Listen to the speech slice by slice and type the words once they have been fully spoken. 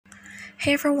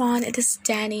Hey everyone, it is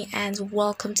Dani and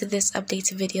welcome to this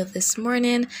update video this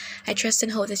morning. I trust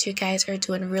and hope that you guys are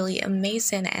doing really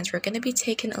amazing, and we're going to be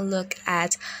taking a look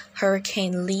at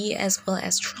Hurricane Lee as well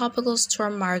as Tropical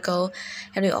Storm Margot,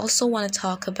 and we also want to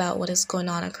talk about what is going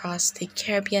on across the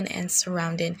Caribbean and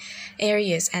surrounding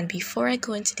areas. And before I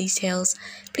go into details,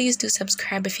 please do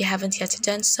subscribe if you haven't yet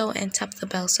done so and tap the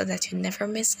bell so that you never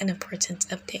miss an important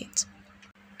update.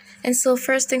 And so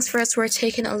first things first, we're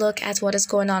taking a look at what is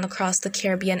going on across the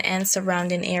Caribbean and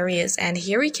surrounding areas. And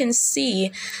here we can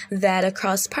see that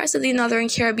across parts of the Northern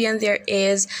Caribbean, there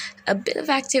is a bit of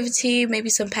activity,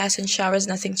 maybe some passing showers,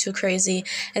 nothing too crazy.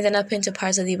 And then up into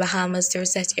parts of the Bahamas,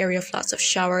 there's that area of lots of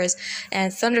showers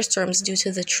and thunderstorms due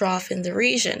to the trough in the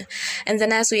region. And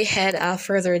then as we head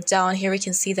further down, here we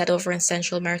can see that over in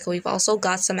Central America, we've also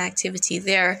got some activity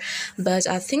there. But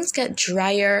things get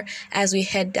drier as we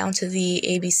head down to the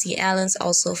ABC Islands,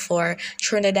 also for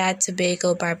Trinidad,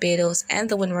 Tobago, Barbados, and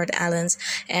the Windward Islands,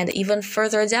 and even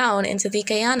further down into the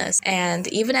Guyanas. And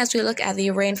even as we look at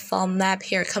the rainfall map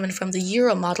here coming from the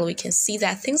Euro model, we can see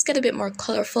that things get a bit more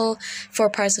colorful for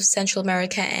parts of Central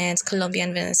America and Colombia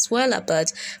and Venezuela.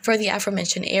 But for the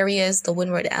aforementioned areas, the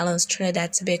Windward Islands,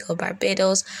 Trinidad, Tobago,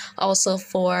 Barbados, also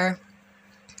for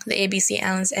the ABC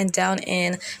Islands and down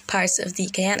in parts of the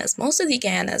Guyanas. Most of the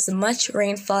Guyanas, much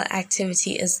rainfall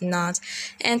activity is not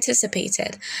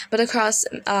anticipated. But across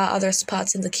other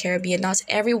spots in the Caribbean, not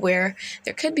everywhere,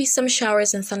 there could be some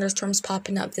showers and thunderstorms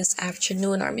popping up this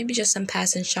afternoon, or maybe just some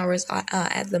passing showers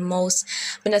at the most,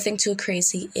 but nothing too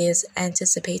crazy is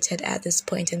anticipated at this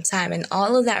point in time. And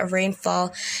all of that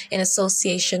rainfall in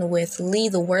association with Lee,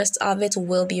 the worst of it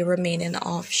will be remaining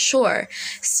offshore.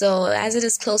 So as it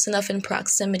is close enough in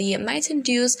proximity, it might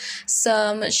induce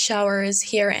some showers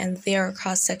here and there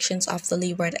across sections of the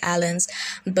Leeward Islands,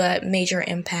 but major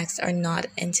impacts are not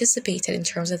anticipated in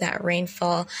terms of that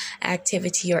rainfall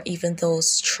activity or even those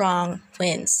strong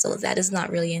winds. So that is not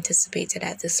really anticipated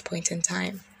at this point in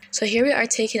time. So here we are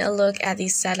taking a look at the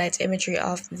satellite imagery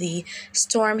of the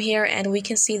storm here, and we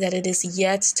can see that it is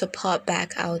yet to pop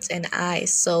back out in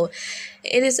ice. So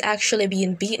it is actually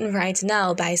being beaten right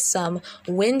now by some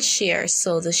wind shear.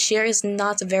 So the shear is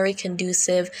not very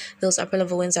conducive. Those upper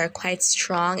level winds are quite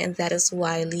strong, and that is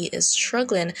why Lee is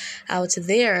struggling out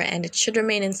there, and it should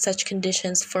remain in such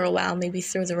conditions for a while, maybe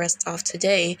through the rest of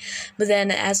today. But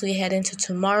then as we head into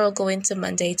tomorrow, go into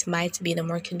Monday, it might be in a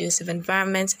more conducive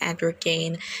environment and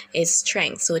regain its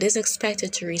strength. So it is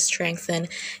expected to re-strengthen,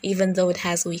 even though it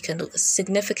has weakened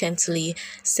significantly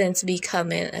since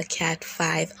becoming a Cat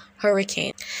 5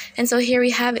 hurricane. And so here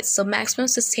we have it. So maximum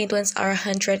sustained winds are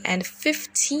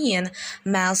 115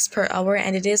 miles per hour,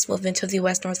 and it is moving to the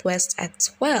west-northwest at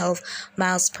 12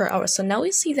 miles per hour. So now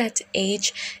we see that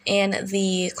H in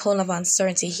the cone of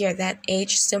uncertainty here. That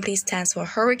H simply stands for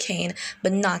hurricane,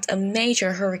 but not a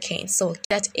major hurricane. So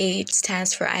that H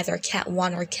stands for either Cat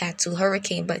 1 or Cat 2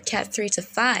 hurricane, but Cat 3 to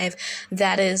 5,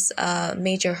 that is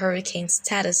major hurricane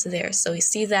status there. So we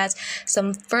see that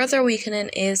some further weakening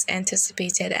is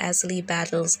anticipated as Lee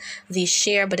battles the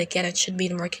shear, but again, it should be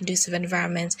in a more conducive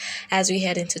environment as we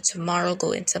head into tomorrow,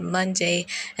 go into Monday,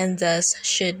 and thus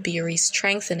should be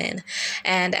re-strengthening.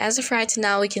 And as of right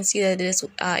now, we can see that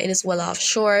it is well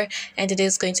offshore, and it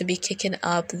is going to be kicking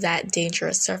up that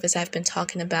dangerous surface I've been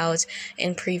talking about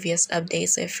in previous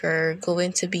updates. If you're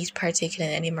going to be partaking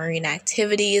in any marine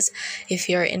activities, if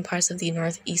you're in parts of the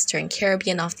northeastern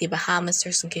Caribbean, off the Bahamas,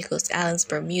 or some Coast Islands,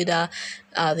 Bermuda,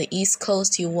 the East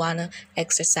Coast, you want to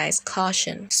exercise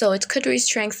caution. So it could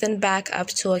re-strengthen back up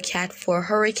to a Cat 4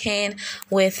 hurricane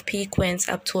with peak winds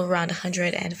up to around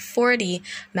 140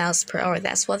 miles per hour.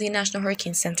 That's what the National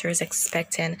Hurricane Center is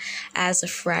expecting as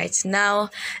of right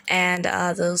now. And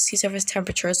those sea surface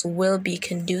temperatures will be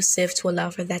conducive to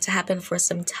allow for that to happen for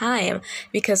some time,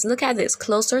 because look at this,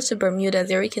 closer to Bermuda,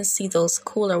 there you can see those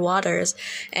cooler waters,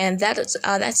 and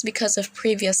that's because of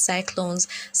previous cyclones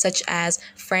such as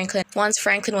Franklin. Once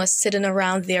Franklin was sitting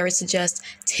around there, it's just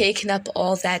taking up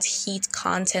all that heat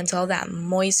content, all that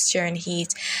moisture and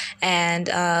heat, and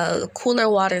cooler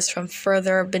waters from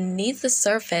further beneath the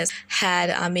surface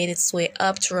had made its way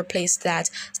up to replace that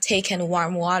taken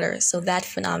warm water. So that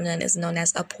phenomenon is known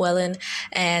as upwelling,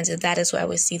 and that is why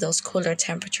we see those cooler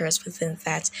temperatures within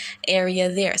that area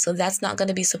there. So that's not going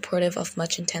to be supportive of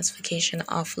much intensification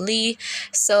of Lee.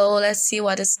 So let's see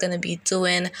what it's going to be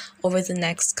doing over the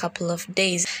next couple of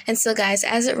days. And so guys,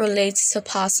 as it relates to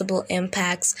possible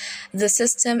impacts, the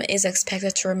system is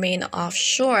expected to remain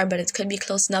offshore, but it could be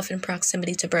close enough in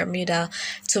proximity to Bermuda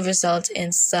to result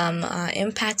in some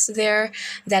impacts there.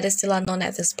 That is still unknown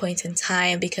at this point in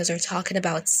time, because because we're talking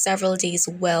about several days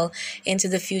well into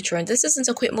the future. And this isn't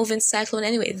a quick moving cyclone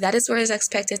anyway. That is where it's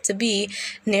expected to be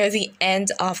near the end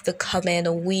of the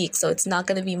coming week. So it's not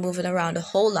going to be moving around a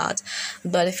whole lot.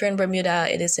 But if you're in Bermuda,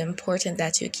 it is important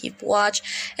that you keep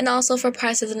watch. And also for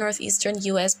parts of the northeastern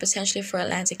U.S., potentially for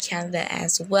Atlantic Canada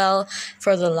as well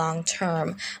for the long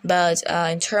term. But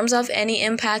in terms of any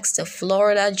impacts to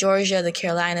Florida, Georgia, the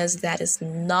Carolinas, that is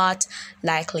not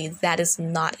likely. That is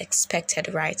not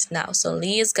expected right now. So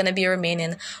Lee is going to be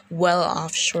remaining well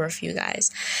offshore for you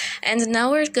guys. And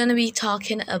now we're going to be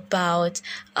talking about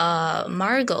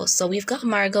Margot. So we've got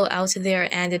Margot out there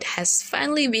and it has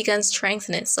finally begun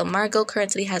strengthening. So Margot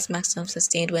currently has maximum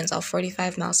sustained winds of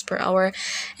 45 miles per hour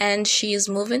and she is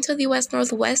moving to the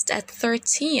west-northwest at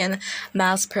 13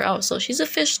 miles per hour. So she's a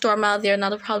fish storm out there,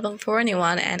 not a problem for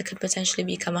anyone, and could potentially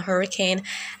become a hurricane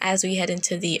as we head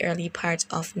into the early part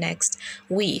of next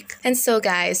week. And so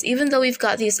guys, even though we've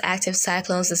got these active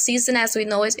cyclones, the season as we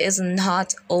know it is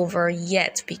not over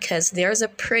yet, because there's a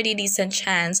pretty decent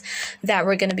chance that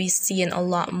we're going to be seeing a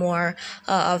lot more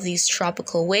of these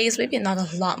tropical waves. Maybe not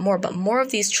a lot more, but more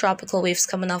of these tropical waves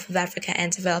coming off of Africa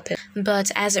and developing.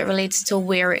 But as it relates to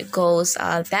where it goes,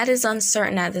 that is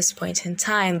uncertain at this point in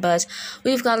time. But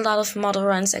we've got a lot of model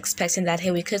runs expecting that,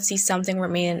 hey, we could see something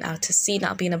remaining out to sea,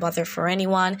 not being a bother for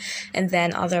anyone. And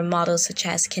then other models such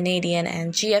as Canadian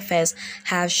and GFS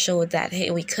have showed that, hey,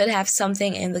 we could have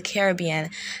something in the Caribbean,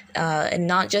 and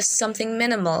not just something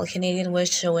minimal. Canadian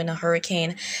was showing a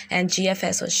hurricane and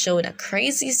GFS was showing a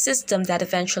crazy system that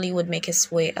eventually would make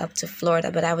its way up to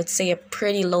Florida. But I would say a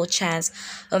pretty low chance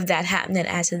of that happening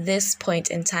at this point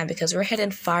in time, because we're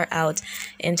heading far out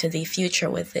into the future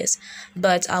with this.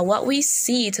 But what we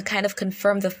see to kind of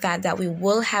confirm the fact that we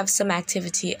will have some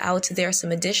activity out there,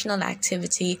 some additional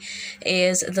activity,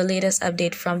 is the latest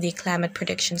update from the Climate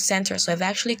Prediction Center. So I've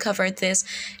actually covered this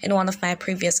in one of my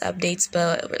previous updates,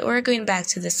 but we're going back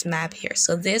to this map here.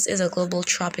 So this is a global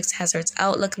tropics hazards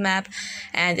outlook map,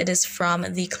 and it is from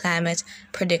the Climate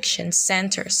Prediction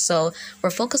Center. So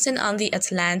we're focusing on the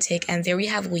Atlantic, and there we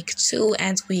have week 2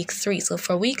 and week 3. So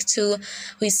for week 2,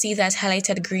 we see that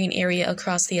highlighted green area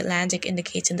across the Atlantic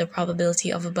indicating the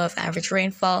probability of above average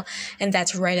rainfall, and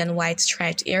that red and white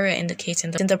striped area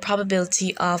indicating the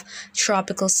probability of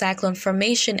tropical cyclone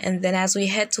formation. And then as we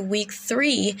head to week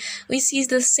 3, we see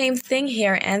the same thing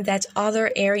here, and that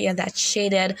other area, that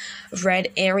shaded red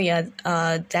area,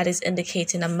 that is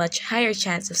indicating a much higher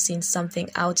chance of seeing something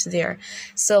out there.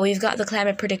 So we've got the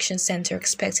Climate Prediction Center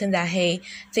expecting that, hey,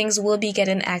 things will be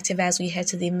getting active as we head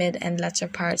to the mid and latter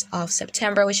part of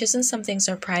September, which isn't something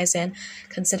surprising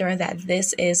considering that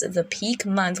this is the peak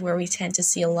month where we tend to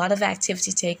see a lot of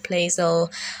activity take place. So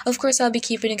of course I'll be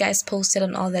keeping you guys posted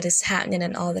on all that is happening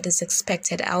and all that is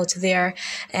expected out there.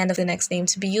 And the next name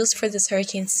to be used for this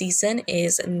hurricane season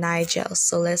is NIGEL.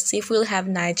 So let's see if we'll have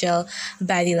NIGEL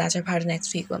by the latter part of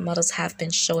next week, but models have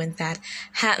been showing that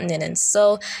happening. And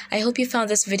so I hope you found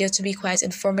this video to be quite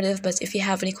informative, but if you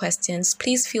have any questions,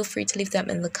 please feel free to leave them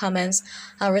in the comments.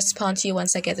 I'll respond to you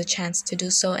once I get the chance to do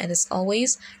so. And as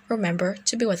always, remember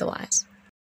to be weatherwise.